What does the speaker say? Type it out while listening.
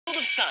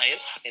of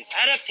science, an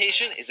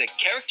adaptation is a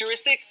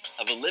characteristic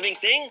of a living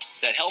thing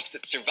that helps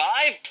it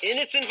survive in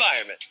its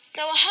environment.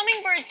 So a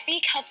hummingbird's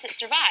beak helps it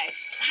survive.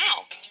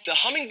 How? The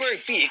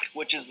hummingbird beak,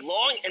 which is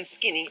long and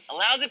skinny,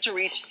 allows it to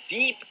reach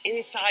deep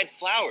inside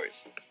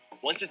flowers.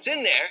 Once it's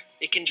in there,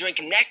 it can drink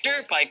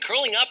nectar by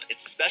curling up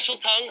its special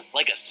tongue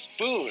like a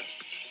spoon.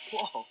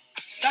 Whoa.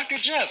 Dr.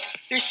 Jeff,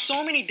 there's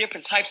so many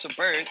different types of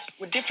birds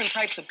with different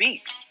types of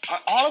beaks. Are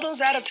all of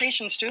those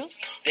adaptations too?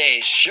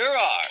 They sure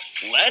are.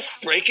 Let's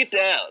break it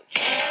down.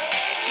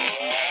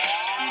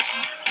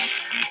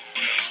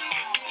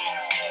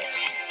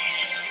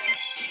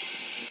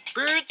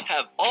 Birds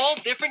have all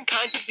different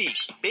kinds of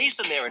beaks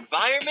based on their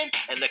environment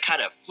and the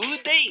kind of food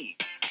they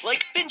eat.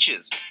 Like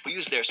finches, who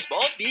use their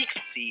small beaks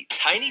to eat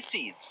tiny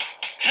seeds.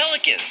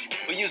 Pelicans,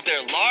 who use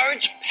their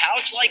large,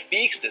 pouch-like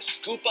beaks to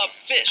scoop up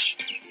fish.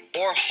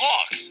 Or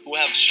hawks, who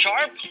have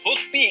sharp,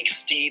 hooked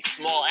beaks to eat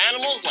small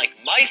animals like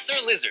mice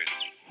or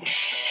lizards.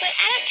 But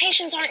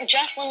adaptations aren't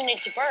just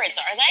limited to birds,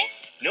 are they?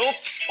 Nope,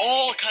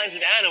 all kinds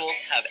of animals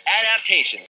have adaptations.